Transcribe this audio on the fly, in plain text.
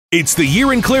It's the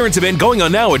year-end clearance event going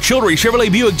on now at Childre Chevrolet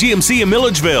Buick GMC in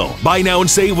Milledgeville. Buy now and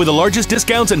save with the largest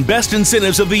discounts and best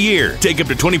incentives of the year. Take up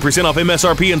to 20% off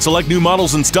MSRP and select new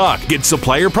models in stock. Get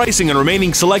supplier pricing on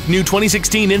remaining select new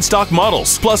 2016 in-stock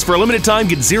models. Plus, for a limited time,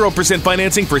 get 0%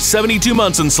 financing for 72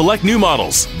 months on select new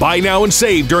models. Buy now and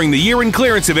save during the year-end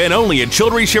clearance event only at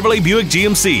Childre Chevrolet Buick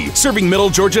GMC. Serving Middle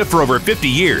Georgia for over 50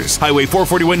 years. Highway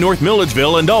 441 North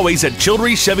Milledgeville and always at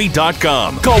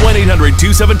ChildreChevy.com. Call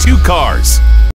 1-800-272-CARS.